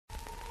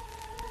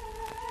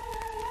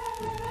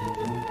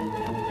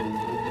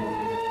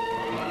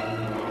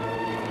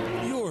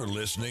You're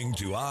listening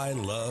to I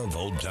Love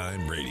Old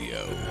Time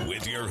Radio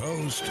with your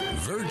host,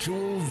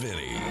 Virtual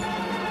Vinny.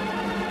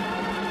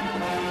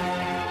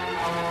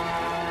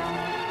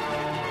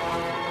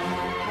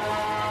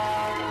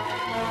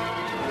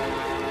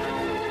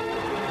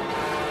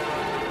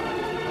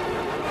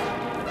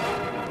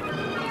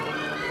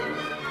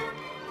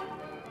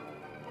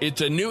 It's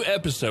a new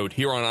episode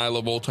here on I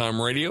Love Old Time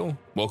Radio.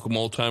 Welcome,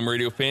 Old Time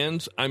Radio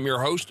fans. I'm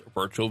your host,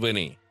 Virtual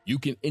Vinny. You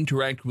can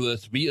interact with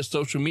us via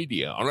social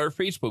media on our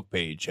Facebook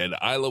page at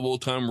I Love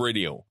Old Time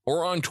Radio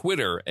or on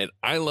Twitter at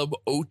I Love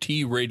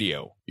OT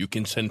Radio. You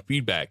can send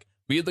feedback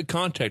via the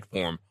contact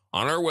form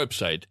on our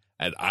website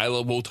at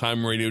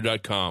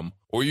iloveoldtimeradio.com,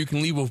 or you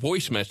can leave a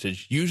voice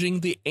message using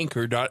the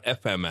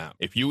Anchor.fm app.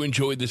 If you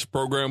enjoyed this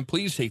program,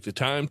 please take the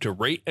time to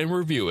rate and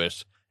review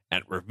us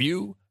at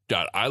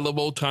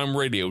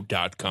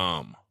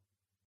review.iloveoldtimeradio.com.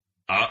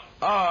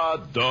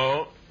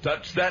 Don't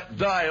touch that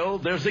dial.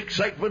 There's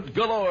excitement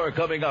galore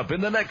coming up in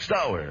the next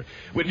hour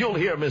when you'll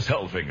hear Miss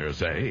Hellfinger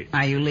say,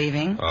 "Are you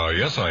leaving?"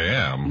 Yes, I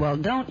am. Well,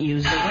 don't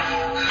use the...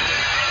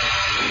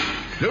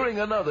 During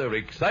another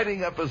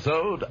exciting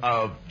episode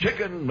of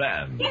Chicken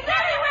Man. He's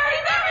everywhere!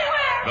 He's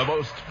everywhere! The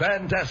most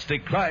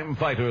fantastic crime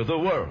fighter the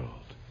world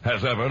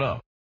has ever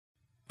known.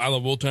 I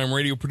Love Old Time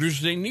Radio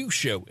produces a new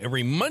show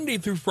every Monday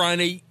through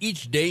Friday,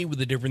 each day with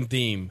a different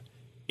theme.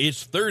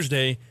 It's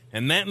Thursday,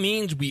 and that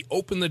means we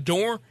open the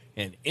door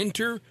and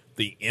enter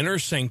the inner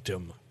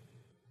sanctum.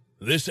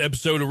 This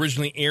episode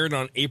originally aired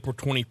on April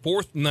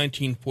 24th,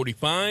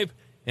 1945,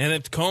 and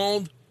it's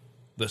called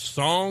The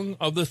Song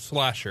of the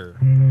Slasher.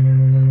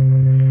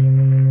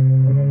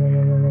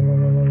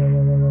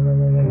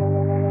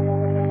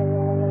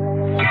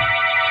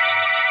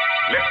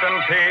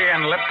 Lipton Tea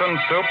and Lipton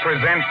Soup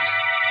presents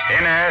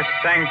Inner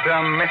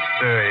Sanctum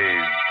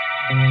Mysteries.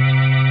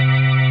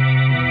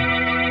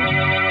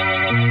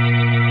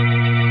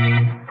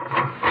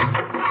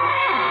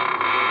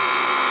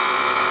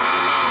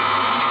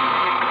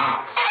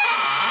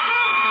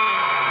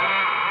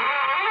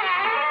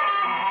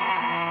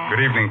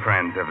 Good evening,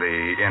 friends of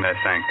the Inner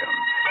Sanctum.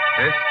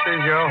 This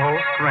is your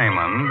host,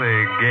 Raymond,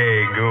 the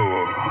gay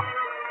ghoul.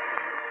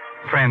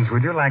 Friends,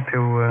 would you like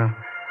to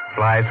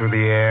fly through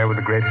the air with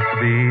the greatest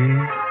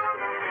speed?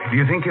 Do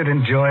you think you'd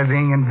enjoy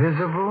being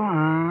invisible,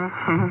 huh?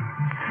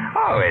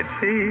 Oh,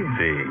 it's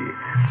easy.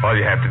 All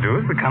you have to do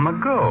is become a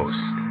ghost.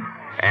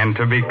 And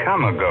to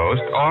become a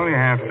ghost, all you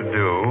have to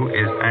do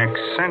is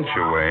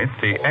accentuate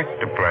the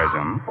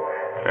ectoplasm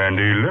and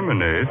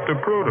eliminate the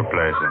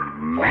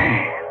protoplasm.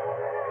 Man.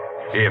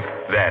 If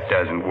that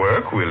doesn't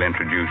work, we'll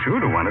introduce you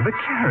to one of the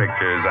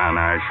characters on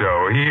our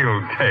show.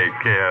 He'll take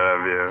care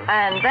of you.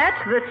 And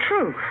that's the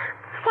truth.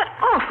 What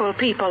awful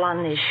people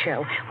on this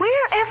show.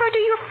 Wherever do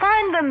you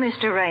find them,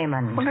 Mr.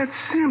 Raymond? Well, it's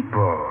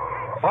simple.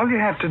 All you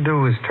have to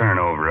do is turn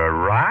over a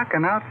rock,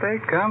 and out they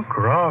come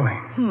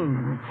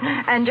crawling.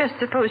 And just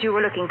suppose you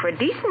were looking for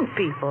decent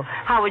people.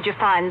 How would you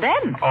find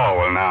them? Oh,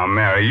 well, now,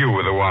 Mary, you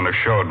were the one who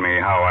showed me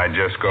how I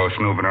just go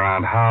snooping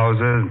around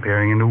houses and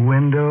peering into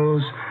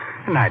windows,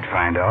 and I'd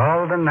find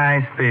all the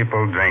nice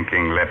people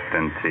drinking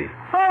Lipton tea.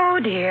 Oh,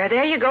 dear.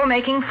 There you go,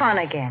 making fun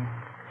again.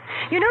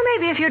 You know,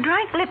 maybe if you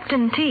drank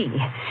Lipton tea,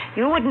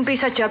 you wouldn't be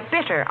such a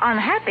bitter,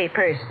 unhappy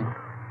person.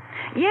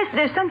 Yes,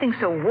 there's something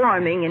so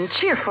warming and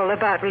cheerful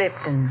about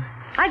Lipton.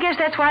 I guess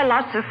that's why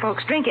lots of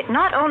folks drink it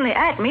not only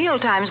at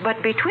mealtimes,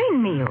 but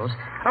between meals,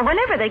 or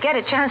whenever they get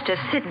a chance to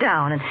sit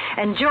down and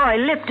enjoy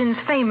Lipton's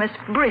famous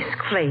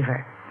brisk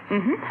flavor.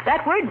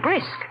 That word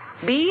brisk,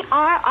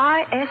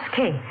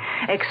 B-R-I-S-K,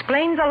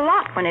 explains a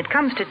lot when it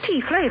comes to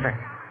tea flavor.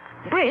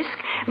 Brisk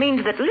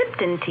means that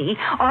Lipton tea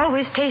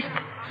always tastes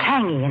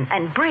tangy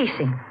and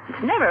bracing.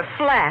 It's never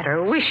flat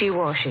or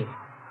wishy-washy.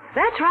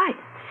 That's right.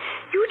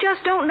 You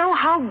just don't know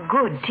how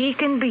good tea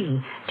can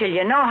be till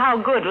you know how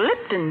good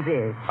Lipton's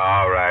is.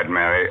 All right,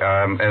 Mary.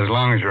 As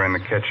long as you're in the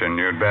kitchen,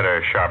 you'd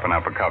better sharpen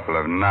up a couple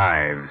of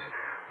knives,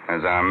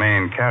 as our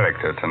main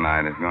character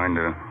tonight is going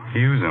to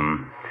use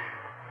them.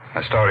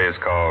 The story is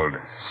called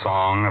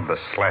Song of the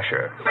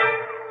Slasher.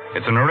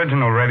 It's an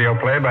original radio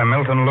play by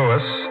Milton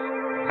Lewis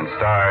and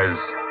stars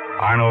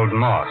Arnold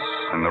Moss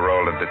in the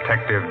role of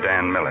Detective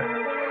Dan Miller.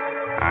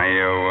 Are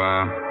you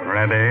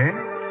ready?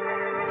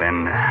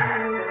 Then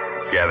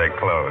gather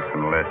close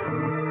and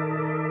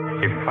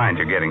listen. If you find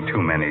you're getting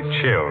too many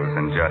chills,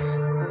 then just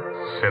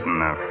sit in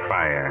the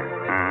fire.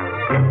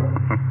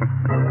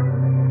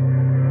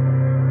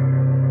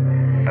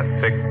 A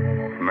thick,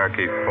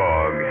 murky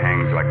fog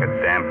hangs like a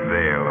damp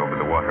veil over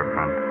the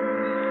waterfront.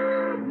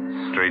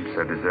 Streets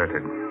are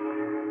deserted.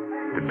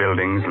 The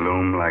buildings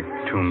loom like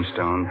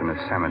tombstones in a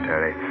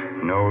cemetery.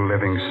 No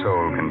living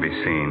soul can be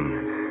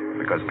seen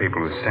because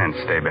people with sense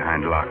stay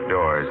behind locked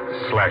doors.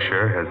 The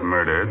slasher has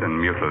murdered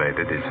and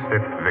mutilated his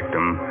fifth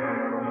victim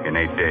in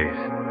 8 days.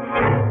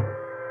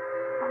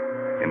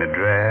 In a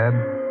drab,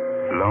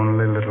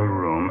 lonely little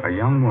room, a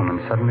young woman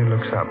suddenly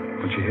looks up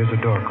when she hears a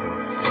door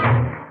close.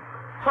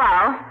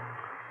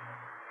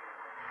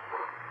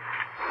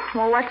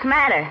 Well, what's the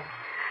matter?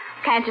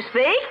 Can't you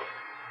speak?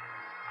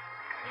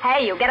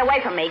 Hey, you, get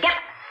away from me. Get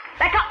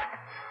back up.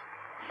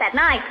 That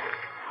knife.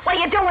 What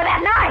are you doing with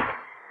that knife?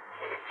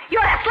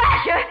 You're a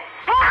slasher.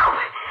 Help!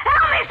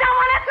 Help me,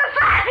 someone! It's the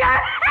slasher!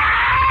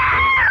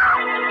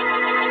 Help!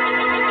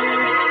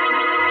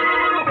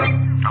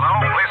 Hello,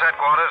 police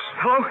headquarters.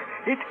 Hello?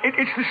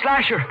 It's the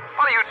slasher.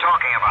 What are you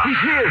talking about?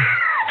 He's here.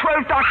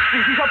 12 Dock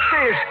Street. He's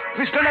upstairs.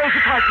 Mr. Nell's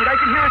apartment. I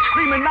can hear it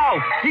screaming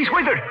now. He's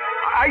with her.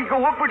 I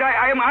go up, but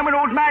I'm an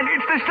old man.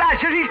 It's the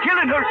slasher. He's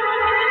killing her.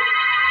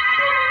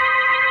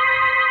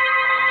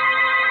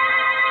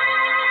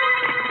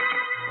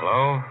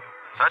 Hello?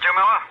 Is that you,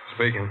 Miller?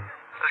 Speaking.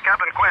 This is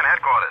Captain Quinn,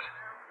 headquarters.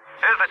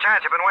 Here's the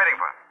chance you've been waiting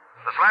for.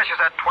 The slasher's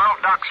at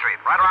 12 Dock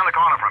Street, right around the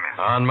corner from you.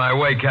 On my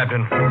way,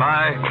 Captain.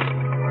 Bye.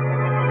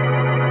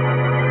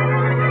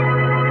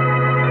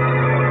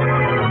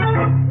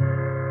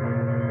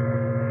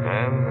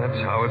 And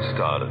that's how it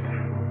started.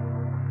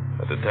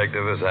 The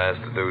detective was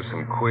asked to do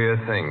some queer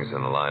things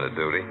in the line of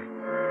duty.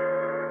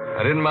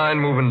 I didn't mind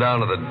moving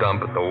down to the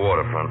dump at the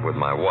waterfront with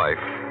my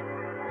wife,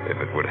 if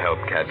it would help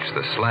catch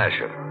the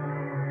slasher.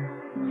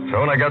 So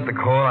when I got the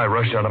call, I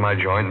rushed out of my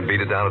joint and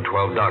beat it down to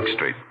 12 Dock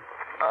Street.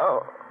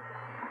 Oh.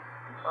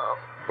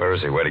 Where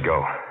is he? Where'd he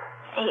go?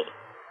 He...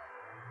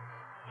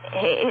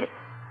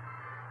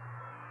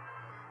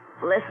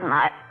 Listen,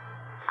 I...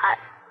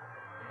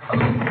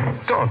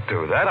 Don't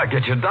do that. I'll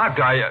get you a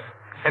doctor.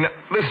 And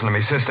listen to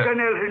me, sister.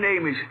 Donnell, her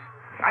name is.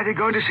 Are they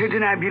going to send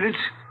an ambulance?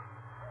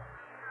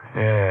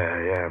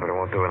 Yeah, but it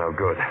won't do her no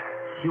good.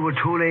 You were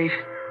too late.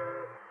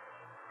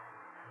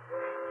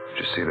 Did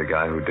you see the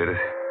guy who did it?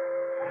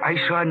 I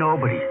saw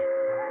nobody.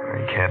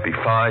 He can't be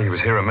far. He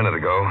was here a minute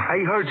ago. I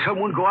heard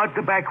someone go out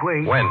the back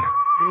way. When?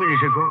 A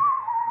minute ago.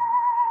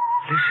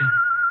 Listen.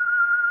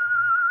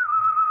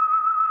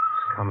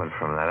 It's coming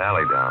from that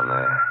alley down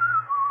there.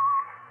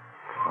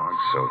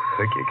 Fog's so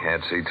thick you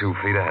can't see 2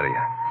 feet ahead of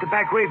you. The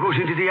back way goes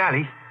into the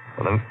alley.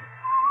 Well,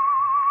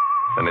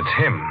 then it's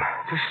him.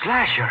 The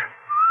slasher.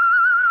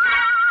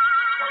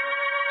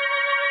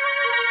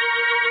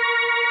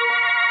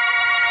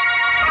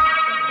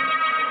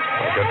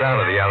 I got down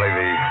to the alley,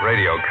 the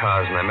radio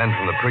cars and the men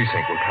from the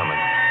precinct were coming.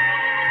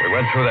 We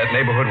went through that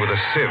neighborhood with a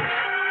sieve.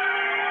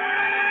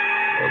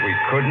 But we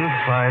couldn't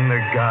find the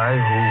guy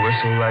who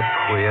whistled that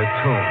queer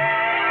tune.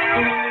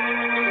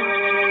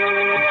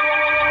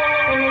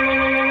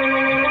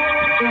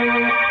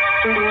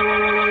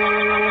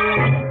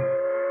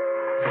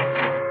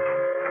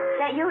 Is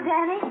that you,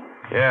 Danny?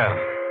 Yeah.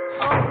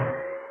 Oh.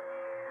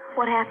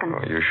 What happened?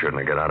 Well, you shouldn't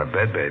have got out of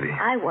bed, baby.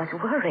 I was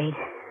worried.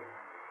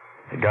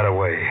 He got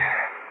away.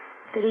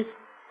 Did he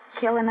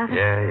kill another?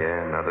 Yeah,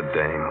 another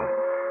dame.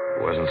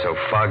 It wasn't so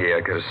foggy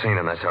I could have seen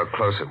him. That's how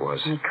close it was.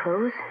 Any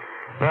clues?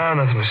 No,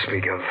 nothing to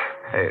speak of.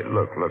 Hey,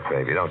 look,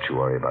 baby, don't you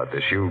worry about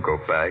this. You go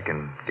back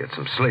and get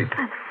some sleep.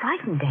 I'm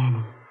frightened,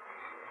 Danny.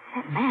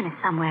 That man is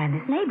somewhere in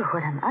this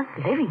neighborhood and us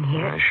living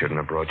here. I shouldn't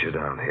have brought you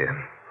down here.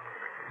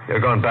 You're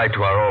going back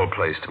to our old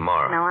place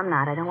tomorrow. No, I'm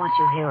not. I don't want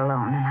you here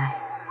alone, and I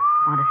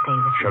want to stay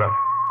with you. Shut up.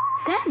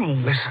 Danny.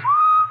 Listen.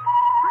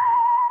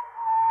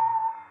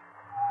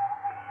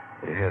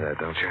 You hear that,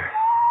 don't you?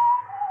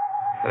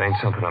 It ain't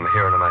something I'm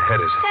hearing in my head,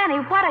 is it? Danny,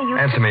 what are you...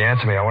 Answer me.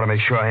 I want to make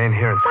sure I ain't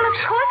hearing Well,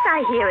 things. of course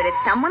I hear it.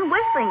 It's someone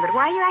whistling, but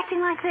why are you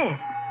acting like this?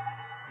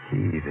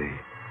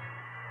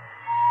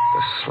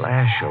 The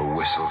slasher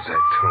whistles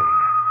that tune.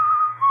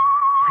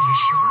 Are you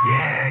sure?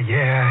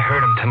 Yeah, I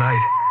heard him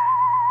tonight.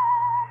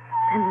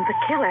 Then the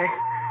killer...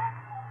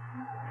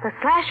 The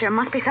slasher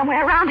must be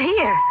somewhere around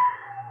here.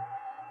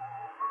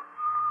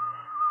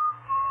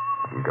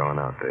 I'm going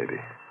out, baby.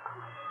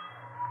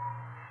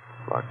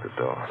 Lock the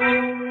door.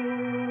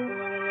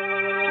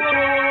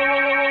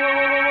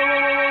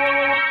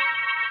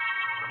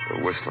 The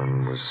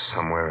whistling was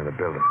somewhere in the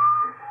building.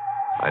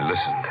 I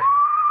listened.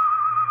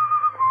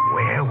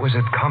 Where was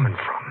it coming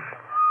from?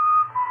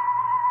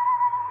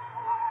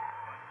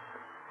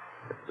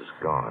 It was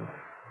gone.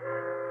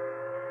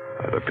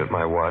 I looked at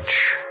my watch.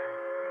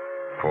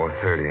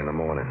 4:30 in the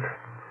morning.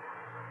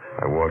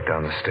 I walked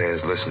down the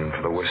stairs listening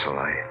for the whistle.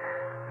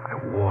 I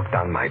walked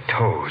on my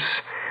toes,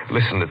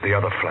 listened at the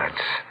other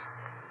flats.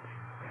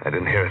 I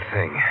didn't hear a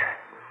thing.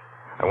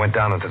 I went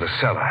down into the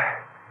cellar.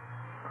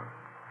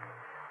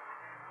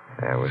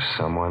 There was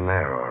someone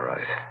there, all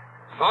right.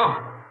 Oh?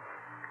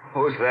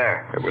 Who's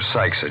there? It was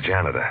Sykes, a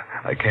janitor.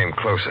 I came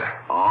closer.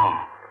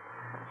 Oh,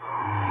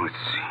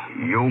 it's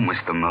you,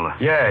 Mr. Miller.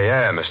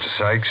 Yeah, Mr.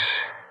 Sykes.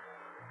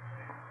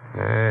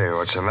 Hey,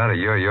 what's the matter?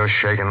 You're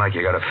shaking like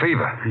you got a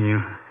fever.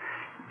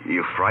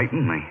 You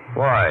frightened me.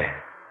 Why?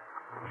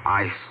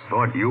 I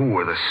thought you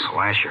were the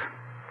slasher.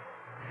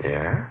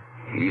 Yeah?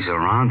 He's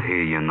around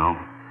here, you know.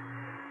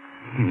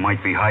 He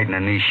might be hiding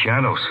in these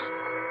shadows.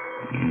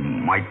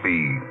 Might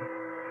be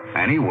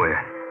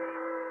anywhere.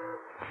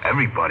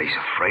 Everybody's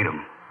afraid of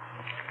him.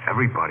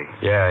 Everybody.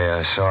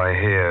 Yeah, so I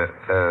hear.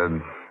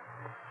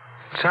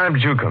 What time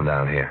did you come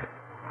down here?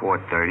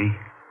 4:30,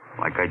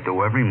 like I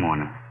do every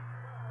morning.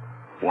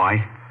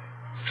 Why?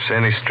 See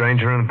any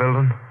stranger in the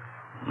building?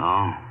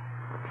 No,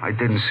 I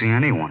didn't see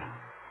anyone.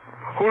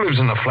 Who lives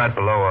in the flat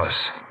below us?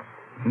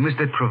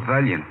 Mr.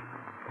 Trevelyan.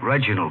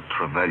 Reginald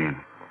Trevelyan.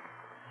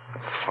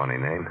 That's a funny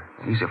name.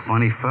 He's a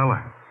funny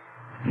fella.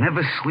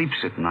 Never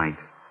sleeps at night.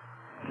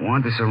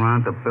 Wanders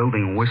around the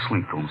building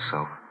whistling to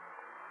himself.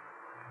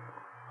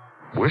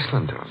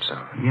 Whistling to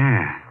himself?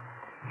 Yeah.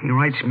 He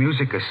writes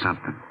music or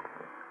something.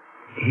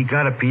 He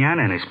got a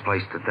piano in his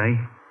place today.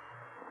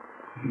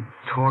 He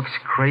talks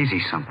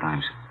crazy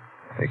sometimes.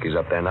 Think he's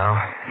up there now?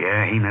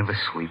 Yeah, he never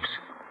sleeps.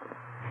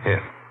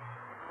 Here.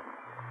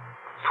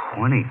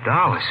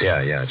 $20?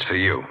 Yeah, it's for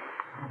you.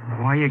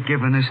 Why are you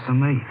giving this to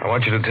me? I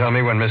want you to tell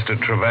me when Mr.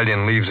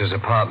 Trevelyan leaves his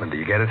apartment. Do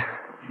you get it?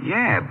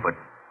 Yeah, but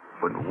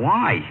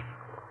why?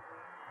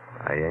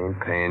 I ain't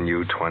paying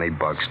you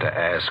 $20 to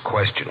ask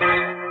questions.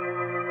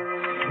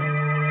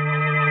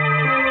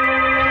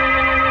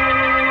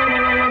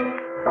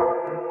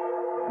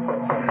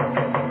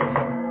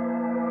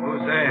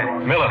 Who's there?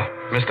 Miller.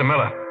 Mr.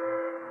 Miller.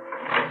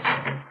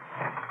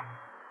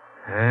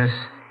 Yes?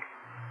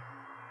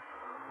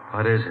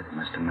 What is it,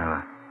 Mr.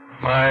 Miller?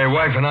 My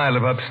wife and I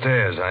live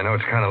upstairs. I know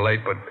it's kind of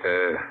late, but,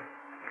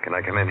 can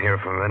I come in here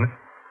for a minute?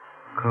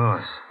 Of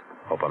course.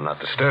 Hope I'm not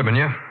disturbing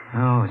you.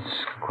 No,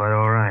 it's quite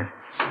all right.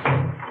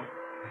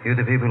 You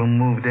the people who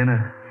moved in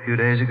a few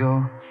days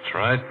ago? That's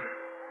right.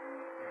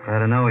 Glad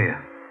to know you.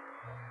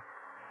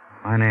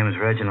 My name is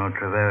Reginald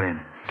Trevelyan.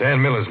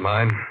 Dan Miller's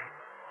mine.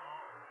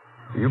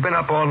 You been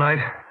up all night?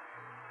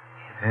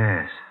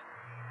 Yes.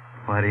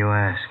 Why do you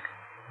ask?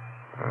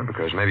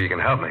 Because maybe you can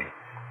help me.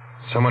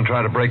 Someone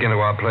tried to break into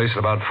our place at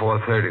about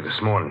 4:30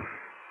 this morning.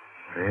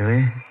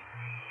 Really?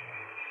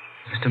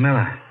 Mr.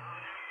 Miller,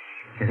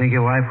 you think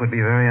your wife would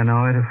be very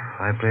annoyed if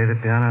I play the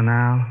piano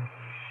now?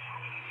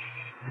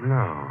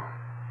 No.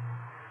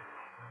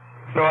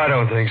 No, I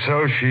don't think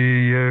so.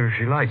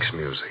 She likes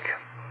music.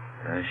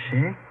 Does she?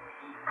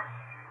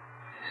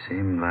 She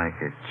seemed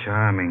like a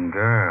charming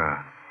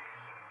girl.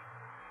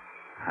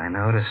 I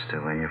noticed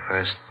her when you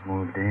first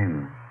moved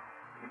in.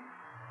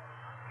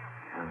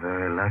 You're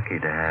very lucky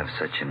to have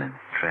such an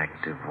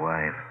attractive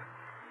wife.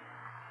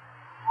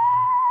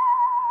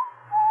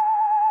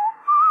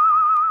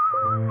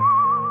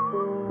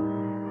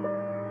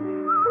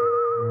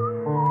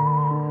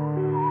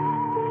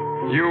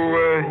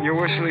 You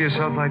whistle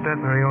yourself like that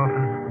very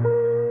often?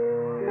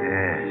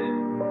 Yes.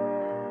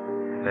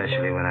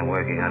 Especially when I'm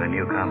working on a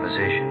new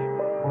composition.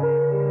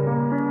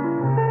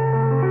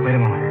 Wait a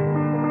moment.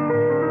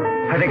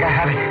 I think I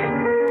have it.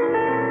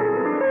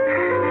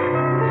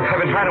 I've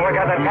been trying to work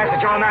out that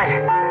passage all night.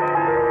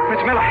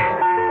 Mr. Miller,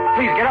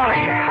 please get out of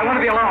here. I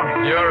want to be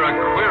alone. You're a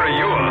query,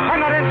 you are.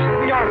 I'm not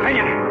interested in your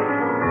opinion.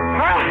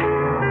 Well,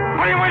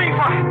 what are you waiting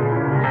for?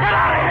 Get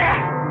out of here!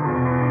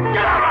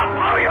 Get out, I'll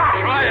blow you out!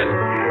 Try it.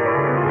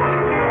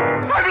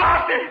 I've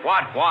lost it!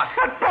 What?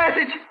 That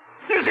passage!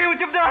 You see what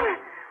you've done?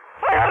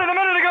 I had it a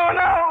minute ago and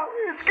now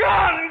it's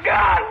gone!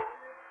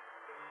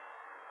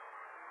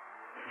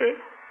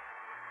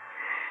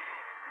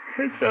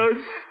 It's how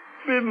it's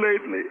been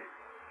lately.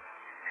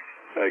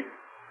 I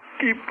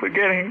keep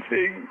forgetting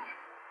things.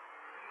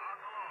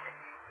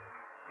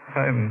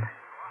 I'm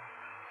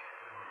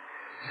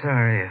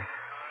sorry if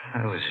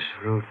I was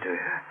rude to you.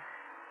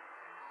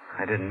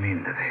 I didn't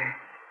mean to be.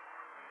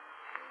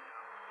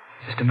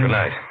 Mr. Miller. Good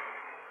night.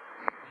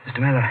 Mr.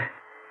 Miller.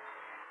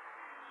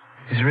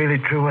 Is it really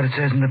true what it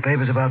says in the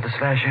papers about the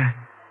slasher?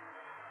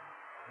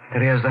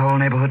 That he has the whole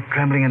neighborhood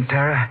trembling in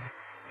terror?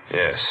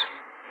 Yes.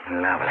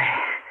 Lovely.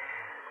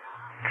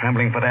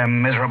 Trembling for their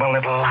miserable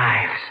little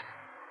lives.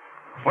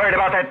 Worried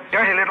about their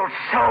dirty little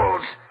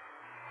souls.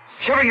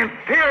 Shivering in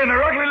fear in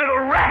their ugly little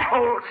rat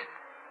holes.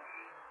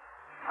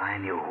 If I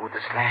knew who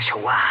the slasher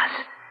was,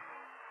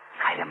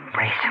 I'd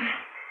embrace him.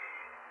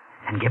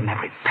 And give him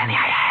every penny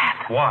I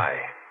have.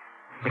 Why?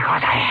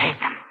 Because I hate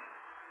them.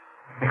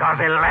 Because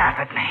they laugh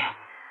at me.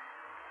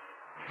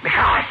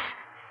 Because...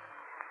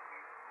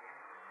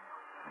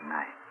 Good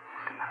night,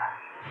 Mr. Miller.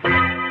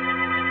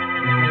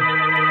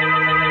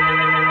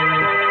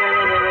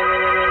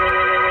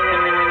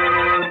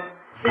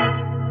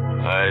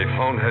 I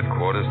phoned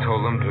headquarters,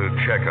 told them to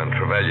check on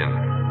Trevelyan.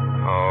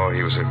 Oh,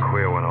 he was a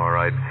queer one, all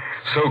right.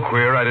 So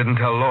queer, I didn't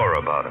tell Laura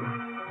about him.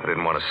 I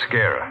didn't want to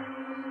scare her.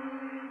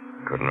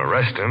 Couldn't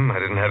arrest him. I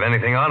didn't have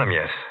anything on him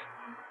yet.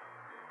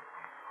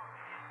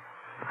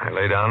 I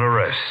lay down to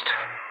rest.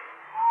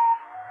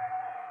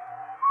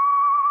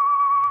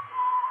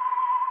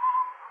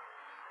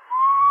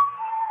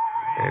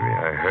 Maybe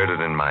I heard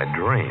it in my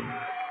dream.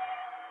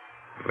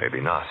 Maybe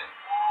not.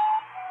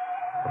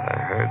 But I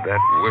heard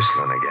that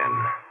whistling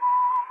again.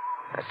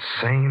 That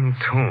same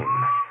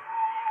tune.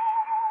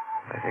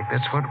 I think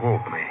that's what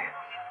woke me.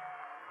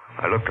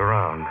 I looked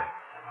around.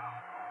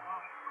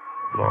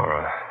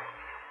 Laura.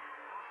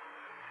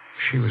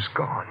 She was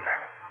gone.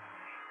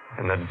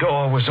 And the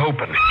door was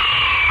open.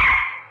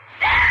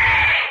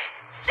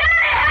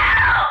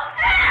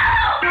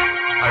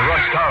 I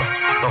rushed out.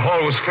 The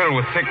hall was filled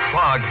with thick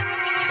fog.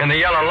 In the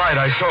yellow light,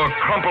 I saw a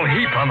crumpled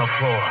heap on the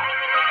floor.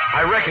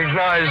 I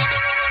recognized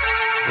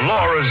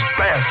Laura's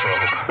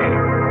bathrobe.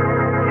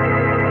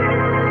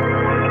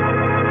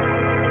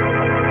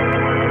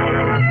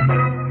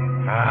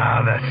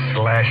 Ah, the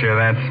Slasher,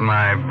 that's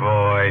my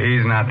boy.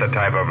 He's not the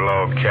type of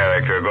low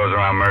character who goes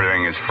around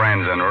murdering his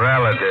friends and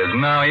relatives.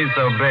 No, he's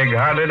so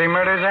big-hearted he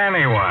murders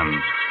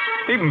anyone.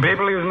 Even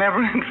people he was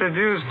never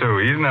introduced to.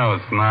 He's no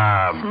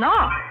snob.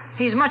 Snob?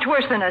 He's much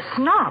worse than a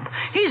snob.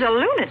 He's a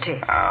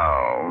lunatic.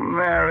 Oh,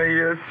 Mary,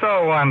 you're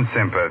so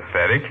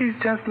unsympathetic. He's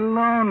just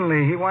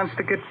lonely. He wants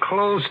to get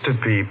close to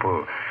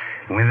people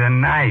with a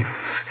knife.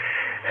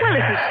 Well,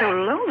 if he's so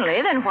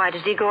lonely, then why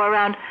does he go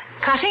around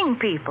cutting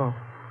people?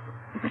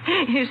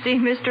 You see,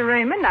 Mr.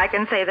 Raymond, I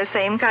can say the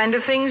same kind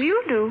of things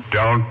you do.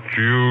 Don't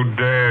you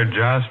dare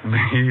just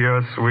be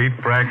your sweet,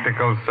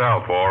 practical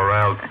self, or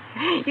else...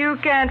 You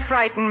can't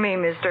frighten me,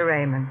 Mr.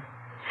 Raymond.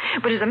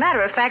 But as a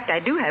matter of fact, I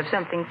do have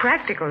something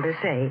practical to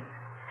say.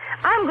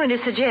 I'm going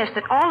to suggest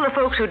that all the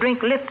folks who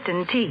drink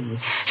Lipton tea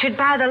should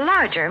buy the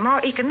larger,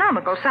 more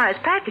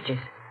economical-sized packages.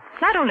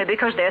 Not only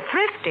because they're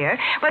thriftier,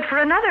 but for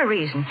another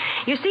reason.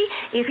 You see,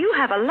 if you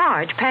have a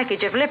large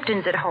package of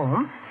Liptons at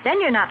home, then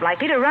you're not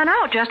likely to run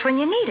out just when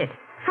you need it.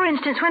 For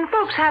instance, when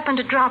folks happen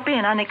to drop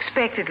in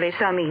unexpectedly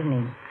some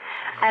evening.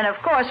 And, of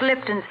course,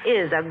 Lipton's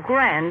is a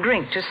grand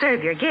drink to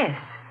serve your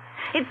guests.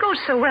 It goes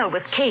so well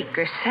with cake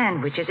or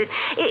sandwiches.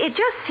 It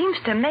just seems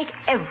to make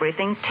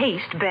everything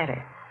taste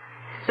better.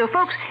 So,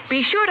 folks,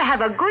 be sure to have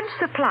a good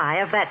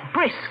supply of that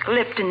brisk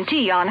Lipton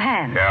tea on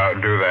hand. Yeah,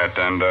 do that.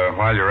 And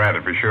while you're at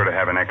it, be sure to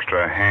have an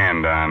extra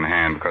hand on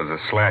hand, because the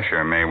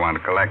Slasher may want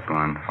to collect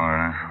one for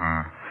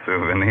a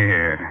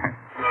souvenir.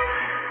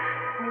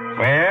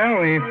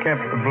 Well, we've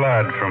kept the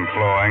blood from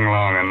flowing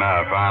long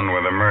enough. On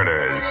with the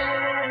murders.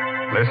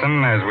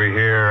 Listen as we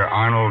hear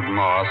Arnold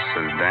Moss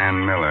as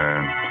Dan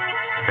Miller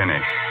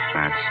finish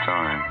that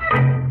story.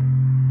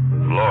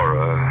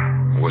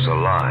 Laura was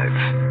alive,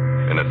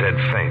 in a dead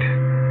faint.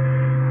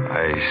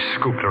 I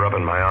scooped her up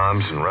in my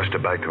arms and rushed her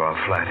back to our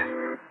flat.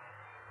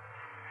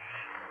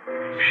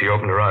 She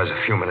opened her eyes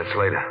a few minutes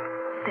later.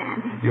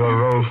 Danny.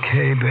 You're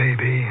okay,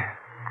 baby.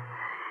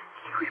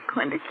 He was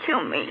going to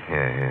kill me.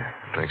 Yeah.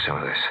 Drink some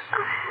of this.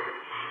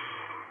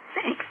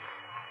 Thanks.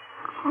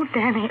 Oh,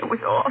 Danny, it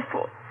was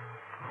awful.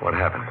 What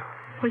happened?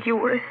 Well, you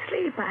were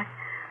asleep.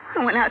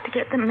 I went out to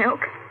get the milk,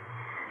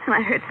 and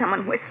I heard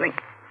someone whistling.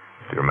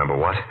 Do you remember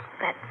what?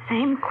 That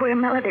same queer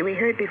melody we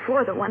heard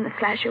before, the one the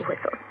Slasher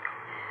whistled.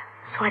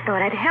 So I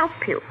thought I'd help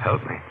you.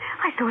 Help me?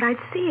 I thought I'd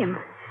see him.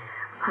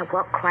 I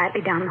walked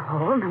quietly down the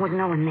hall, and there was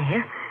no one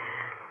there.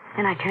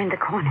 Then I turned the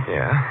corner.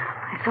 Yeah?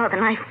 I saw the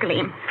knife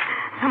gleam.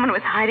 Someone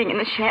was hiding in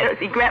the shadows.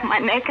 He grabbed my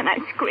neck, and I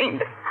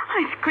screamed.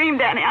 I screamed,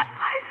 Danny. I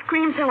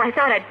screamed so I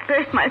thought I'd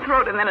burst my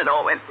throat, and then it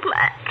all went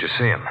flat. Did you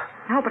see him?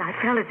 No, but I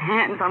felt his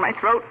hands on my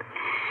throat.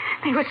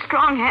 They were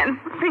strong hands,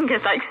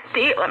 fingers like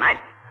steel, and I...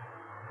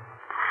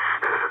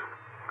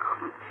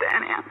 Oh,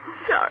 Danny, I'm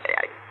sorry.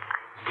 I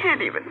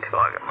can't even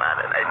talk about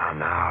it.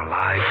 Now,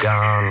 lie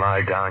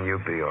down. You'll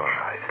be all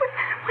right. But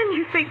when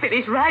you think that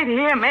he's right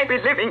here,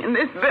 maybe living in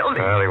this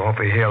building... Well, he won't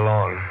be here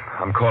long.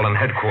 I'm calling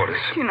headquarters.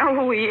 Do you know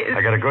who he is?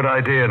 I got a good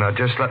idea. Now,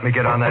 just let me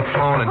get on that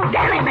phone and... Oh,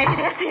 Danny, maybe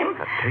that's him.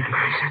 Now, take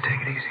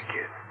it easy,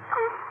 kid.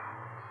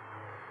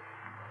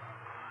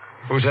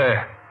 Who's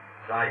there?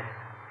 Sight.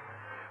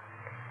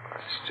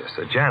 It's just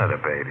a janitor,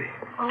 baby.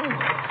 Oh.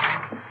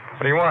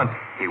 What do you want?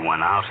 He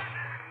went out.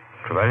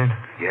 Trevelyan?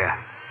 Yeah.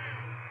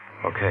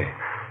 Okay.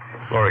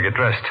 Laura, get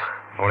dressed.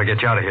 I want to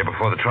get you out of here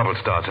before the trouble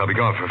starts. I'll be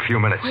gone for a few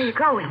minutes. Where are you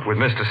going? With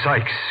Mr.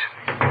 Sykes.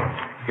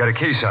 You got a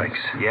key, Sykes?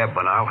 Yeah,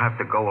 but I'll have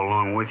to go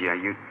along with you.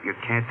 You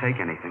can't take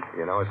anything.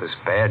 You know what this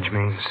badge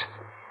means?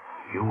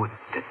 You a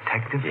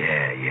detective?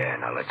 Yeah.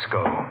 Now, let's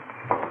go.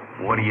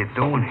 What are you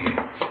doing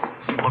here?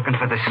 Looking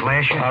for the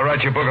Slasher? I'll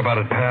write you a book about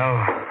it,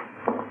 pal.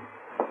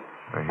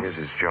 Now, here's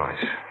his joint.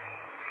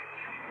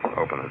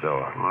 Open the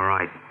door. All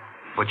right.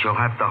 But you'll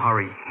have to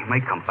hurry. He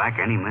may come back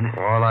any minute.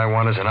 All I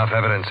want is enough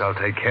evidence. I'll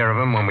take care of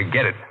him when we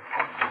get it.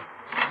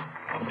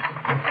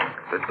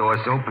 The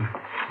door's open.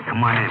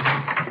 Come on in.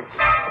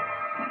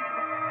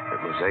 It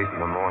was 8 in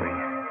the morning.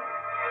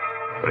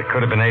 But it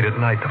could have been 8 at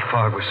night. The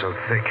fog was so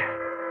thick.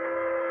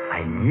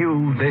 I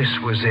knew this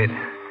was it.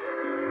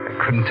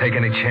 I couldn't take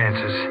any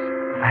chances.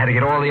 I had to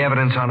get all the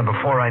evidence on him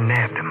before I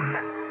nabbed him.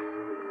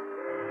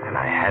 And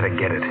I had to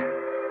get it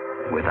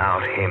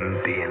without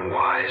him being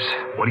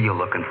wise. What are you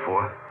looking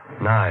for?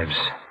 Knives.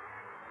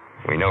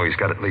 We know he's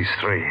got at least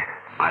 3.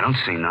 I don't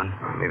see none.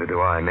 Neither do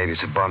I. Maybe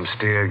it's a bum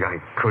steer. I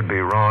could be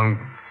wrong.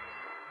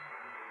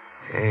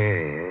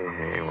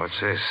 Hey, what's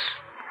this?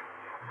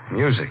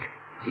 Music.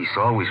 He's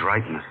always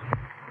writing it.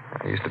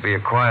 I used to be a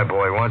choir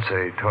boy once.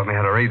 They taught me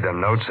how to read them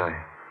notes. I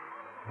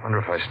wonder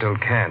if I still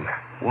can.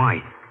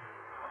 Why?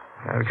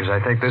 Because I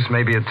think this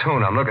may be a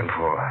tune I'm looking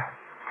for.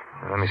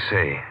 Let me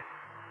see.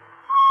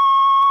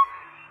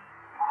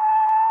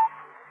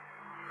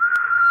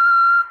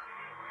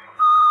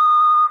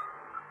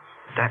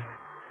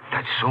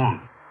 That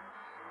song.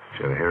 Did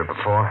you ever hear it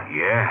before?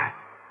 Yeah.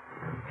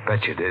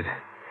 Bet you did.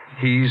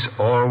 He's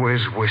always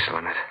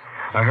whistling it.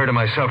 I heard it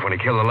myself when he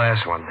killed the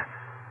last one.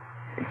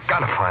 You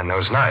gotta find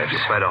those knives. You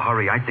better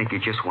hurry. I think he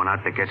just went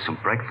out to get some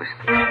breakfast.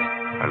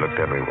 I looked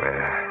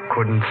everywhere.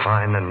 Couldn't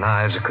find the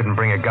knives. I couldn't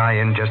bring a guy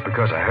in just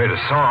because I heard a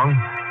song.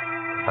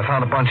 I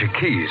found a bunch of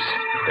keys.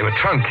 They were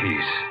trunk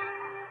keys.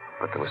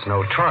 But there was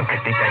no trunk. I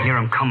think I hear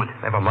him coming.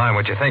 Never mind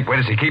what you think. Where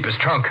does he keep his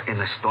trunk? In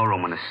the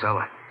storeroom in the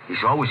cellar.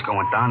 He's always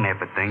going down there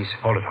for things.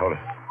 Hold it.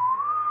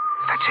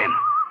 That's him.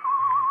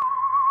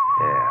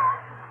 Yeah.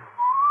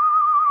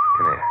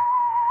 Come here.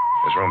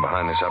 There's room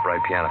behind this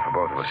upright piano for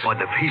both of us. What,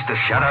 the piece to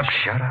Shut up.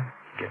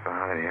 Get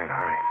behind here and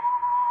hurry.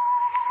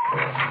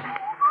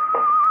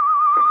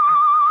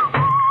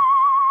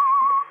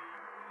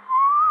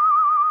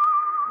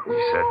 He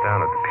sat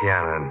down at the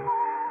piano and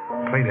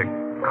played a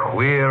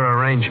queer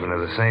arrangement of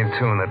the same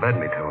tune that led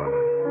me to him.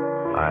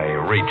 I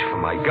reached for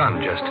my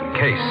gun just in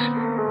case.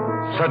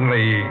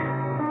 Suddenly,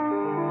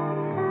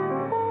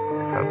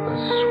 I felt the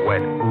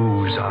sweat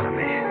ooze out of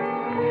me.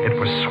 It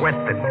was sweat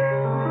that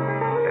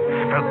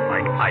felt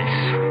like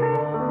ice.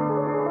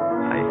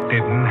 I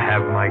didn't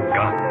have my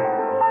gun.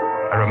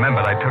 I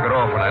remembered I took it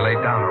off when I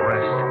laid down to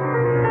rest.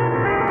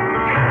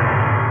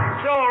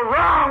 It's all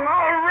wrong.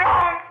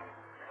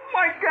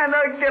 Why can't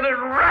I get it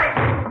right?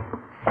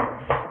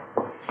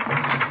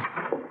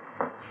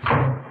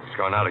 He's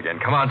going out again.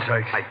 Come on,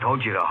 Sykes. I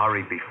told you to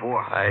hurry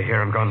before. I hear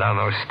him going down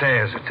those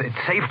stairs. It's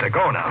safe to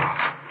go now.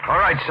 All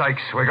right,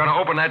 Sykes. We're going to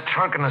open that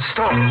trunk in the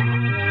store.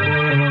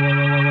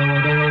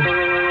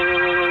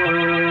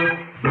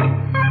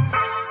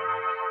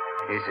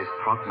 Here's his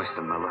trunk,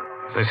 Mr. Miller.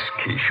 This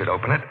key should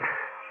open it.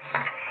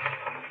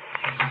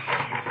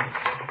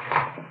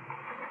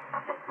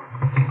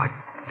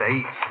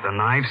 The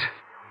knives?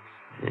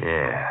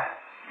 Yeah.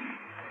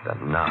 The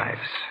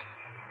knives.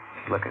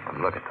 Look at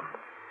them.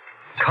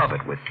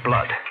 Covered with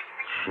blood.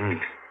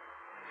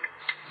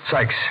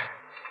 Sykes,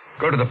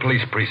 go to the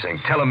police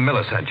precinct. Tell them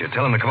Miller sent you.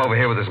 Tell them to come over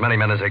here with as many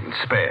men as they can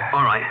spare.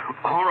 All right.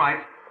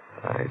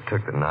 I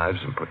took the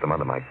knives and put them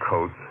under my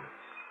coat.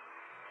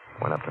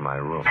 Went up to my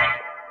room.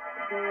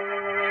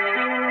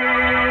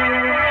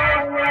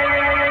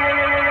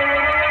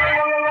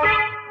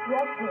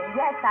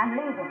 Yes, I'm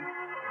leaving.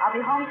 I'll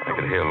be home soon. I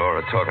could hear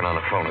Laura talking on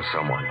the phone to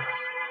someone.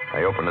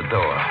 I opened the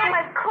door. Oh,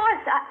 of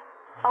course.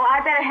 I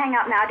better hang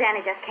up now.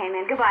 Danny just came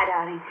in. Goodbye,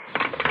 darling.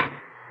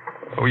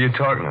 Who are you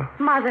talking to?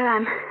 Mother,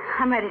 I'm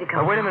ready to go.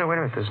 Oh, wait a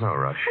minute. There's no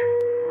rush.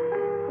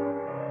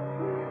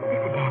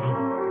 Listen, Danny.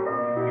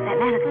 It's that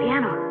man at the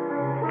piano.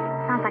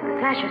 Sounds like the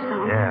Slasher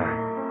song. Yeah.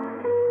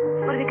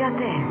 What have you got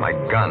there? My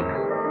gun.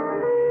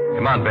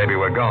 Come on, baby,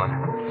 we're going.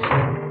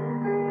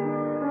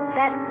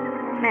 That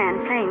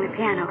man playing the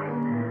piano.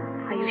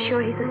 Are you sure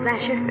he's the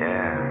Slasher?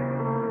 Yeah.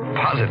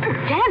 Positive.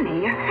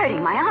 Danny, you're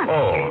hurting my arm.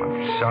 Oh,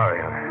 I'm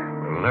sorry. I'm a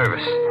little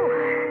nervous.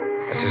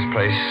 That's his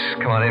place.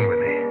 Come on in with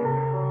me.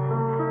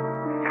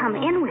 Come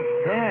in with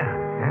you? Yeah.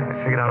 I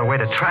figured out a way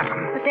to trap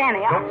him. But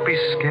Danny, Don't be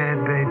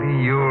scared,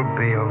 baby. You'll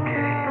be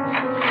okay.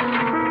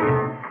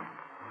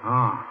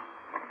 Oh.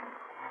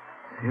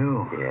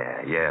 You?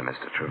 Yeah,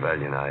 Mr.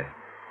 Trevelyan. I'd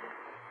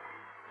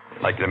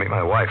like you to meet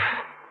my wife.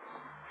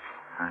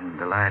 I'm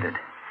delighted.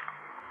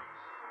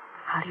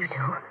 How do you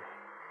do?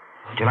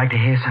 Would you like to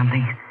hear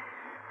something?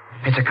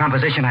 It's a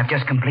composition I've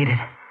just completed.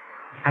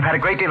 I've had a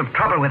great deal of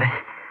trouble with it.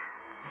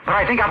 But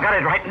I think I've got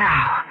it right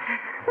now.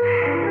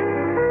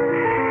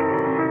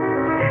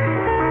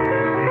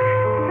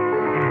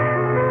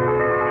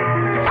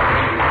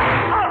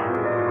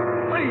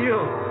 What are you?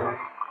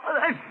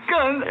 That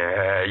gun.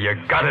 Yeah, you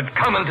got it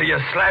coming to you,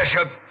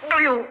 Slasher.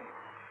 You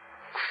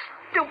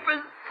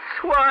stupid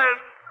swine.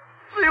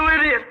 You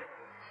idiot.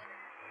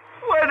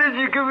 Why did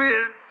you give me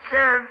a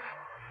chance?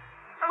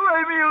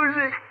 My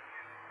music.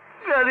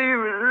 Not even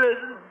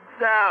written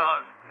down.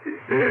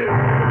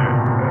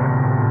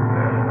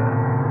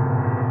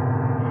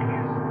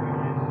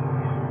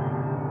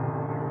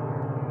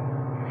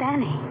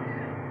 Danny,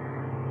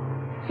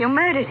 you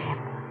murdered him.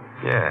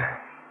 Yeah.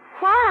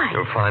 Why?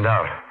 You'll find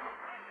out.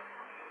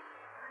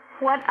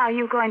 What are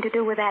you going to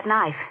do with that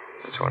knife?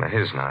 It's one of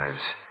his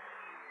knives.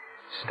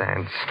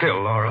 Stand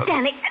still, Laura.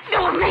 Danny,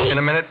 do with me. In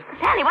a minute.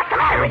 Danny, what's the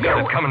matter with you?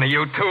 You've got it coming to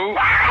you, too.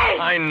 Danny!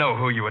 I know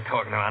who you were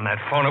talking to on that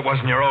phone. It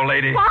wasn't your old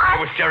lady. What? It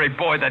was Jerry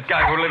Boyd, that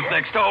guy who lives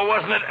next door,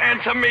 wasn't it?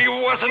 Answer me,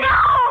 wasn't it?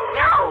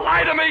 No!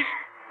 Lie to me.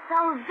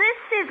 So this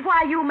is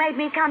why you made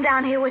me come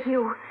down here with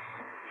you.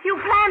 You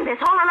planned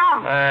this all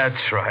along.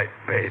 That's right,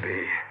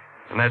 baby.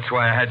 And that's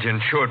why I had you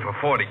insured for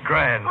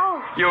 $40,000. Oh.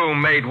 You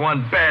made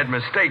one bad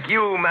mistake.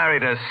 You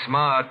married a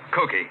smart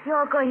cookie.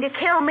 You're going to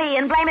kill me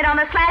and blame it on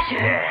the Slasher.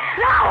 Yeah.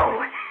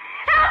 No!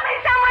 Help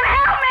me, someone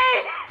help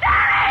me!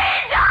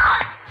 Danny,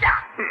 don't!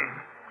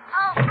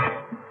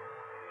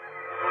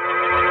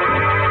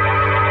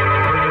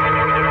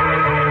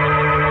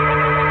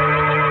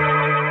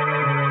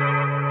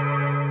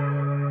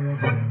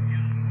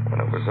 When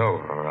it was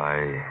over,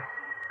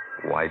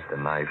 I wiped the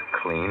knife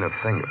clean of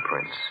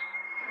fingerprints.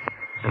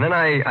 And then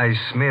I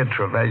smeared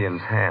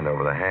Trevelyan's hand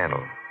over the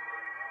handle.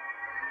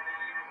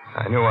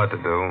 I knew what to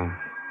do.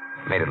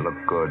 Made it look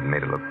good,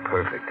 made it look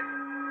perfect.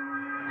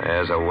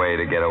 There's a way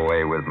to get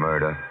away with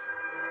murder.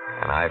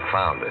 And I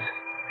found it.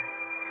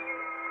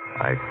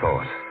 I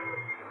thought.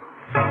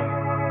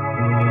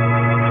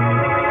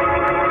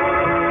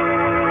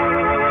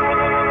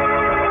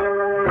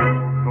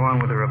 Go on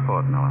with the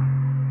report, Noah.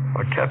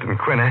 Well, Captain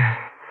Quinn,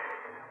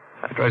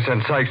 after I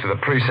sent Sykes to the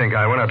precinct,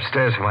 I went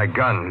upstairs for my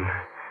gun.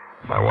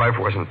 My wife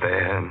wasn't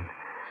there, and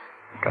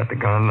got the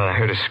gun, and I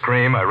heard a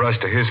scream. I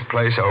rushed to his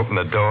place. I opened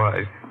the door.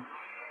 I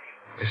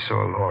saw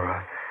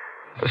Laura.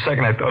 The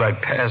second I thought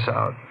I'd pass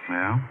out.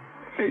 Yeah?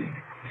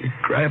 He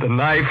grabbed a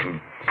knife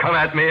and come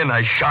at me, and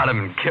I shot him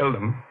and killed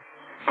him.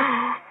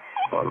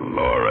 Oh,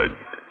 Laura.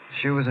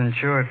 She was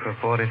insured for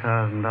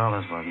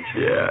 $40,000, wasn't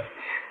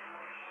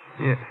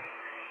she?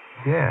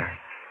 Yeah.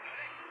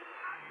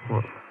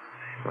 Well,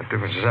 what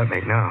difference does that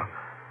make now?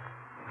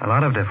 A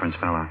lot of difference,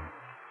 fella.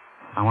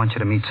 I want you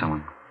to meet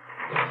someone.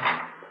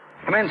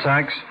 Come in,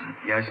 Sykes.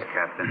 Yes,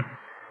 Captain.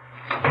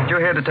 Did you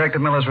hear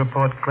Detective Miller's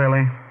report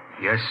clearly?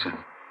 Yes, sir.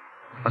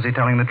 Was he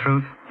telling the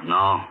truth?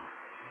 No.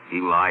 He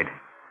lied.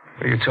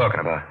 What are you talking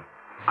about?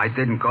 I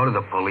didn't go to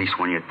the police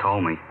when you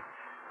told me.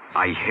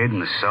 I hid in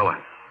the cellar.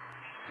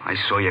 I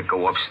saw you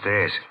go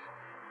upstairs.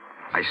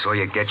 I saw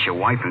you get your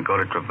wife and go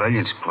to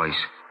Trevelyan's place.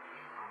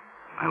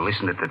 I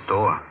listened at the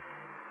door.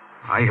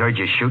 I heard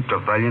you shoot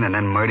Trevelyan and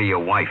then murder your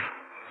wife.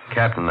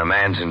 Captain, the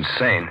man's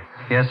insane.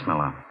 Yes,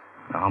 Miller.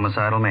 A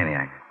homicidal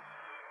maniac.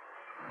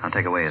 I'll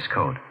take away his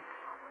coat.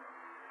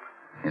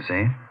 You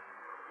see?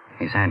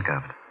 He's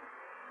handcuffed.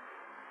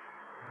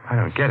 I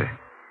don't get it.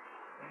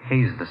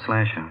 He's the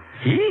slasher.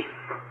 He?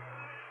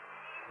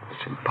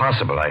 It's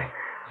impossible. I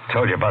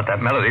told you about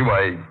that melody.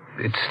 Why,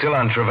 it's still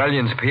on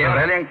Trevelyan's piano.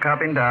 Trevelyan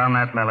copied down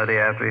that melody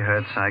after he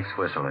heard Sykes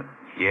whistle it.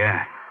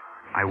 Yeah.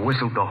 I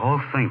whistled the whole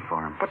thing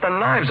for him. But the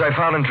knives I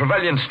found in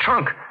Trevelyan's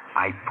trunk.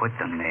 I put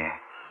them there.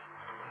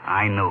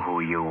 I knew who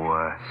you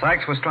were.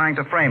 Sykes was trying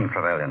to frame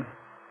Trevelyan.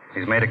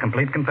 He's made a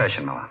complete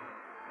confession, Miller.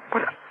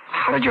 But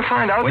how did you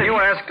find out When that you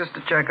asked us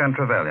to check on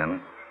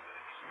Trevelyan,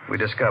 we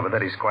discovered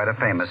that he's quite a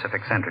famous, if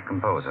eccentric,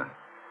 composer.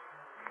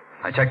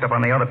 I checked up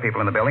on the other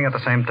people in the building at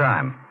the same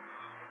time.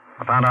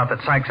 I found out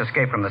that Sykes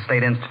escaped from the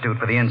State Institute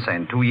for the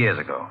Insane 2 years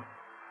ago.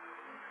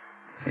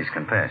 He's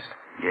confessed.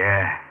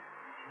 Yeah.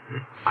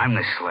 I'm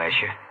the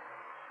slasher.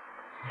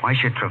 Why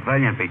should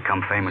Trevelyan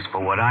become famous for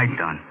what I'd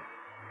done?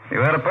 You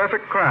had a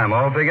perfect crime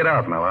all figured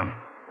out, Miller.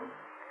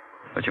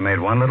 But you made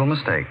one little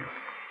mistake.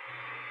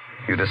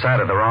 You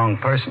decided the wrong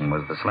person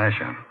was the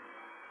slasher.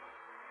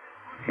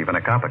 Even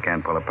a copper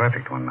can't pull a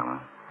perfect one, Miller.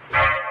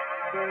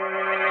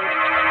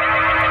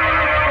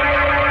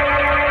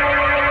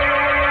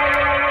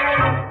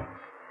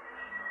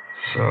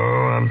 So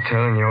I'm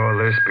telling you all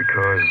this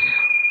because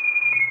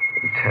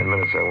in 10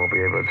 minutes I won't be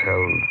able to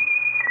tell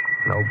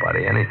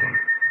nobody anything.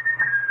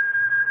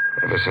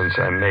 Ever since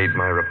I made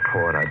my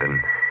report, I've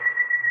been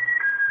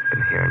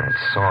hearing that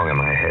song in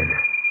my head.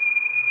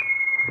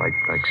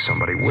 Like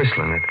somebody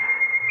whistling it.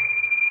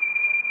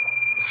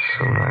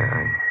 Soon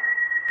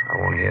I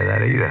won't hear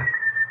that either.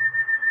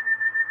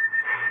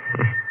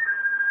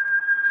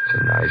 It's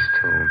a nice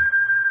tune.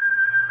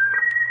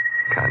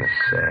 Kind of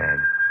sad.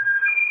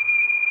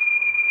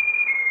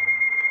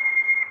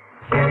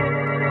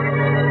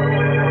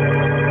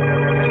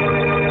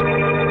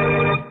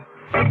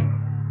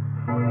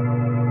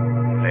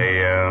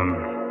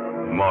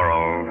 The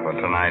moral for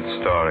tonight's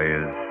story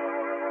is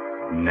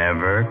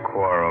never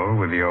quarrel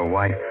with your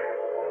wife.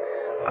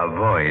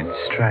 Avoid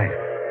strife.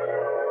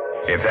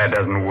 If that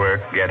doesn't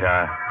work, get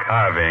a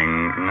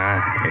carving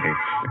knife.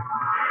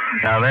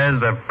 Now, there's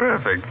the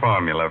perfect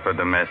formula for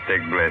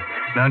domestic bliss.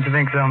 Don't you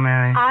think so,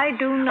 Mary? I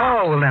do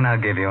not. Oh, well, then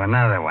I'll give you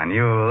another one.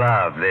 You'll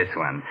love this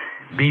one.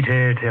 Beat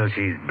her till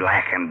she's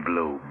black and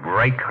blue.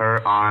 Break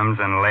her arms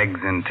and legs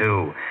in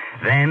two.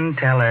 Then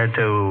tell her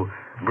to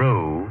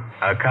brew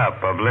a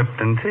cup of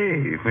Lipton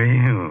tea for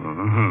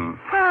you.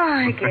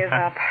 Oh, I give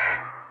up.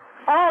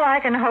 All I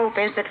can hope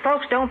is that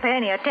folks don't pay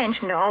any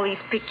attention to all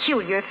these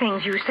peculiar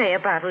things you say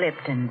about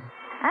Lipton.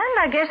 And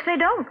I guess they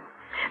don't.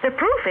 The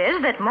proof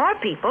is that more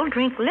people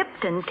drink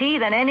Lipton tea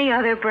than any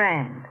other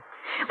brand.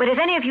 But if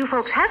any of you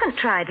folks haven't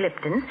tried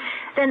Lipton,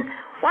 then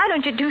why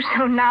don't you do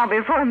so now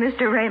before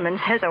Mr. Raymond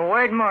says a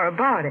word more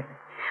about it?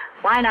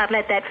 Why not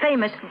let that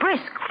famous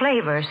brisk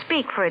flavor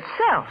speak for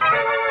itself?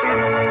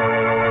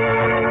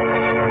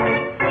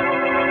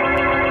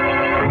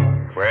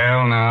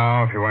 Well,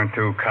 now, if you weren't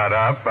too cut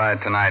up by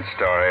tonight's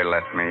story,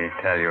 let me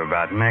tell you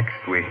about next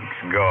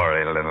week's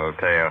gory little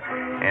tale.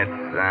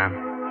 It's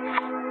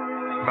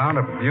about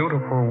a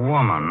beautiful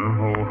woman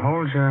who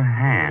holds your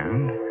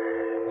hand,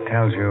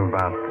 tells you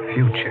about the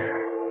future.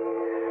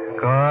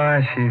 Of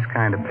course, she's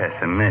kind of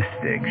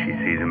pessimistic. She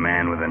sees a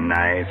man with a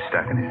knife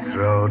stuck in his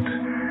throat,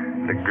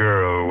 the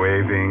girl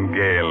waving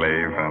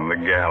gaily from the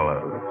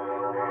gallows.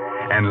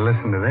 And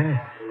listen to this.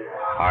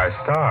 Our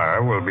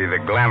star will be the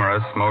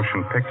glamorous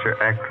motion picture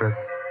actress,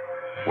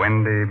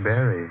 Wendy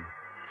Berry.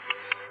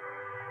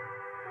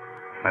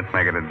 Let's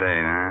make it a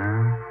date,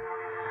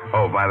 huh?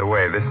 Oh, by the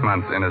way, this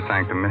month's Inner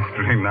Sanctum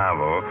mystery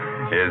novel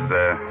is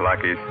The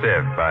Lucky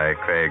Stiff by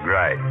Craig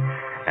Wright.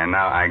 And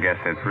now I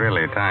guess it's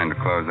really time to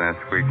close that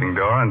squeaking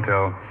door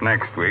until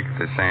next week at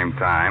the same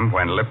time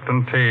when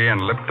Lipton Tea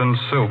and Lipton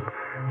Soup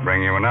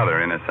bring you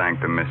another Inner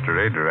Sanctum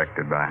mystery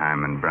directed by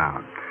Hyman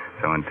Brown.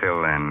 So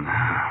until then...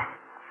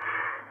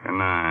 Good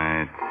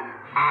night.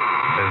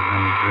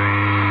 Pleasant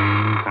dreams.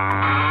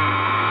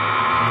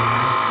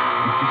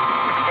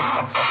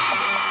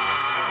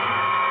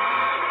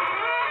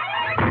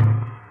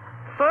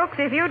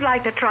 If you'd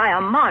like to try a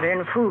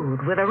modern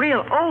food with a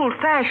real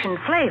old-fashioned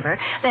flavor,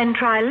 then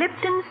try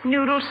Lipton's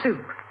Noodle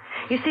Soup.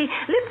 You see,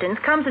 Lipton's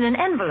comes in an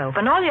envelope,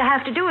 and all you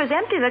have to do is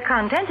empty the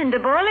contents into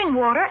boiling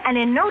water, and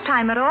in no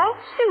time at all,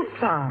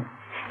 soup's on.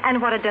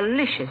 And what a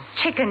delicious,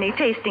 chickeny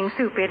tasting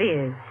soup it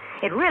is.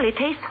 It really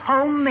tastes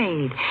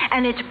homemade,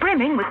 and it's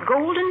brimming with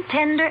golden,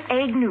 tender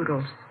egg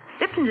noodles.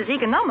 Lipton's is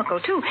economical,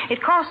 too.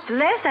 It costs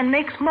less and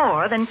makes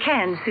more than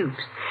canned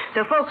soups.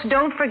 So, folks,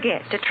 don't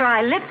forget to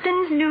try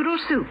Lipton's Noodle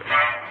Soup.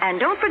 And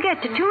don't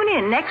forget to tune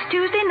in next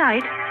Tuesday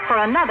night for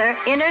another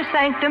Inner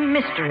Sanctum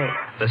Mystery.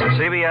 This is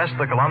CBS,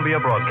 the Columbia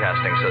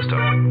Broadcasting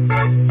System.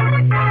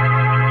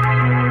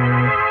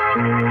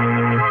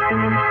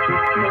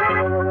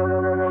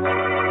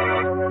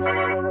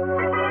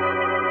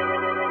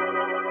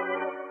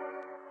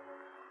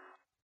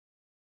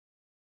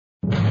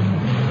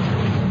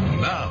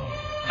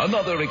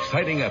 Another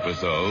exciting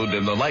episode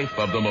in the life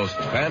of the most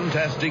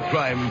fantastic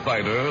crime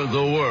fighter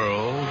the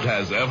world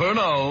has ever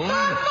known.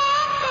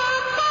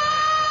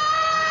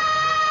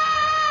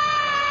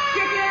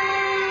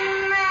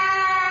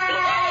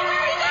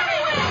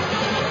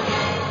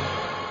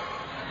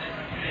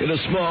 In a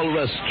small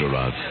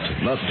restaurant,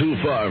 not too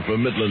far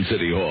from Midland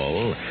City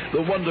Hall,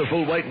 the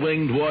wonderful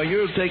white-winged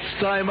warrior takes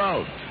time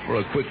out for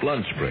a quick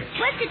lunch break.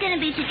 What's it going to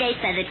be today,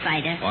 Feathered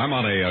Fighter? I'm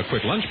on a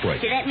quick lunch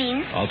break. So that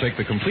means? I'll take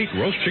the complete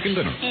roast chicken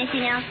dinner.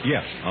 Anything else?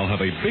 Yes, I'll have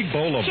a big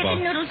bowl of...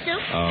 Chicken noodle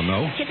soup?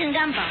 No. Chicken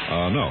gumbo?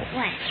 No.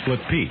 What? Split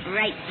pea.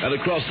 Right. And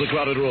across the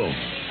crowded room,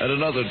 at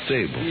another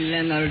table.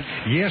 Leonard.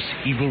 Yes,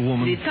 evil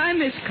woman. The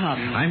time has come.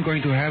 I'm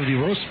going to have the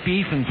roast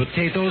beef and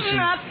potatoes and...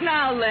 Not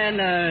now,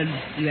 Leonard.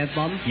 You have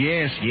bum?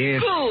 Yes.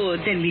 Good.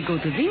 Then we go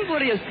to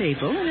Vingoria's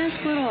table and ask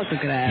for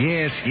autograph.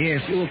 Yes.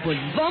 You will put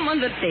bum on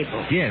the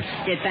table. Yes.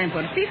 Get time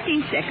for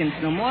 15 seconds,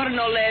 no more,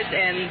 no less,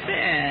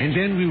 and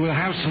then we will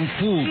have some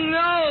food.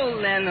 No,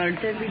 Leonard,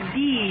 that will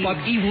be... But,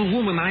 evil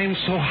woman, I am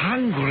so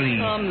hungry.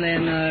 Come,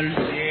 Leonard.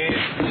 Yes.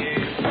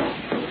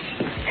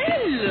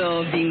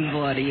 Hello,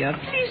 Vingoria.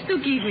 Please do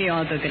give me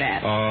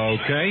autograph.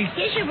 Okay.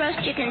 Here's your roast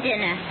chicken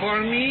dinner.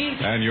 For me?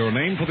 And your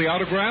name for the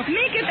autograph?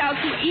 Make it out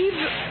to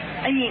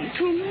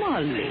to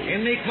Molly.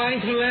 And make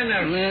mine to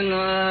Leonard.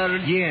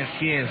 Leonard. Yes.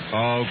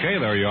 Okay,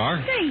 there you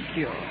are. Thank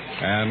you.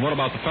 And what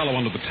about the fellow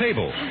under the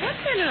table? What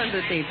fellow under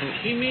the table?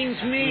 He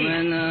means me.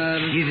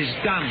 Leonard. It is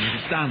done.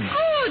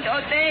 Good. Oh,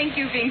 thank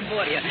you,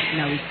 Vingoria.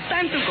 Now it's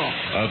time to go.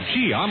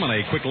 Gee, I'm on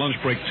a quick lunch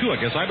break, too. I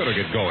guess I better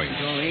get going.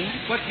 Going?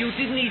 But you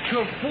didn't eat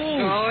your food.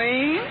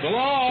 Going?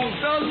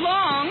 So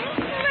long.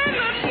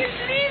 Leonard, he's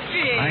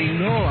leaving.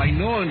 I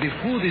know, and the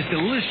food is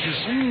delicious.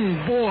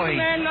 Boy.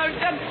 Leonard,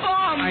 the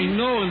bomb. I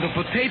know, and the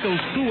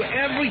potatoes, too.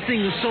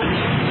 Everything is so...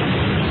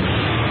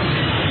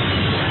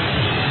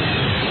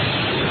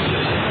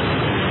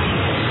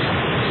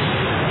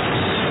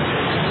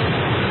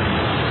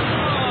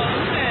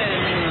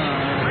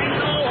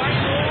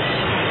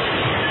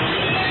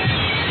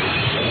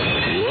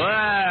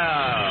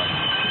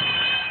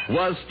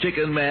 Was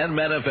Chicken Man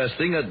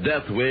manifesting a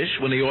death wish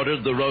when he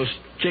ordered the roast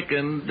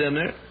chicken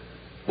dinner?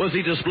 Was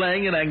he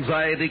displaying an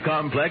anxiety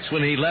complex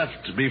when he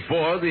left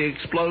before the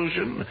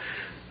explosion?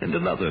 And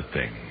another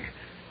thing,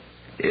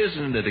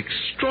 isn't it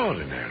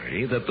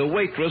extraordinary that the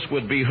waitress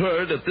would be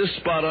heard at this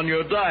spot on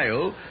your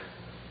dial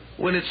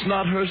when it's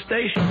not her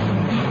station?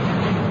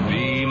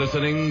 Be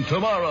listening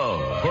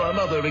tomorrow for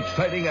another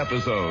exciting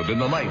episode in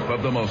the life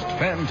of the most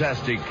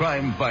fantastic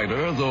crime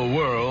fighter the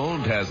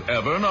world has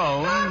ever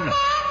known.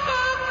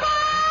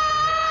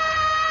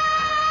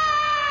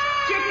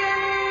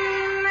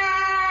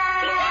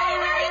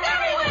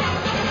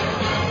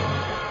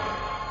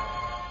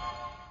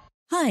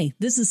 Hi,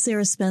 this is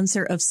Sarah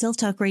Spencer of Self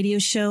Talk Radio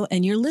Show,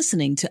 and you're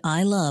listening to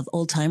I Love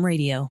Old Time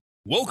Radio.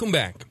 Welcome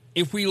back.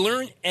 If we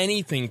learn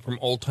anything from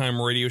old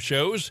time radio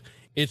shows,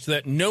 it's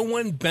that no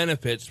one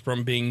benefits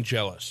from being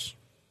jealous.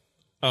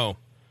 Oh,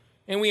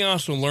 and we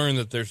also learn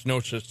that there's no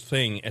such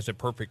thing as a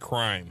perfect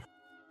crime.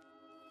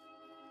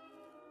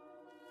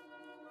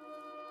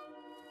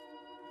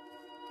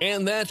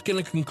 And that's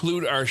going to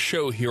conclude our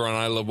show here on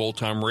I Love Old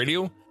Time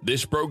Radio.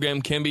 This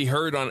program can be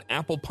heard on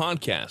Apple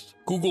Podcasts,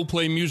 Google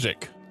Play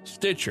Music,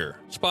 Stitcher,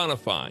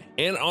 Spotify,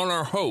 and on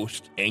our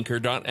host,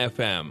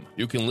 Anchor.fm.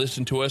 You can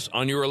listen to us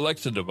on your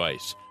Alexa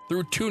device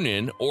through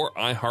TuneIn or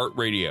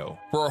iHeartRadio.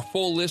 For a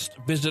full list,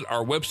 visit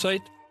our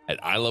website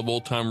at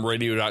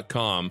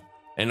iloveoldtimeradio.com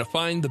and to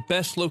find the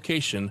best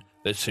location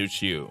that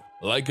suits you.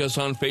 Like us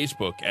on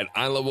Facebook at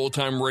I Love Old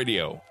Time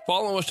Radio.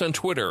 Follow us on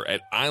Twitter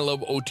at I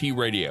Love OT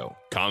Radio.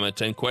 Comments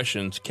and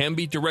questions can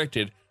be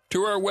directed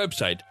to our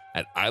website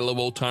at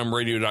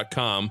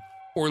iloveoldtimeradio.com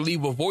or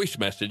leave a voice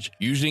message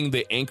using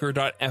the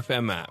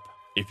Anchor.fm app.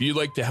 If you'd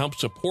like to help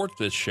support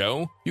this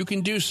show, you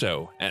can do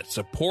so at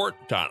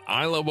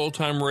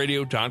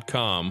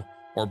support.iloveoldtimeradio.com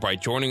or by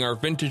joining our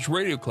Vintage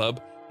Radio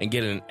Club and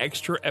get an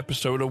extra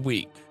episode a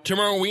week.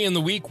 Tomorrow we end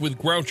the week with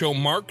Groucho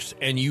Marx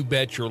and You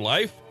Bet Your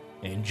Life,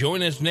 and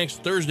join us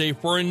next Thursday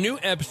for a new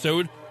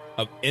episode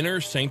of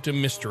Inner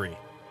Sanctum Mystery.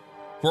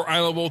 For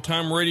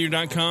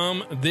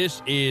iloveoldtimeradio.com,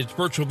 this is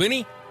Virtual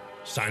Vinny,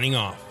 signing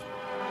off.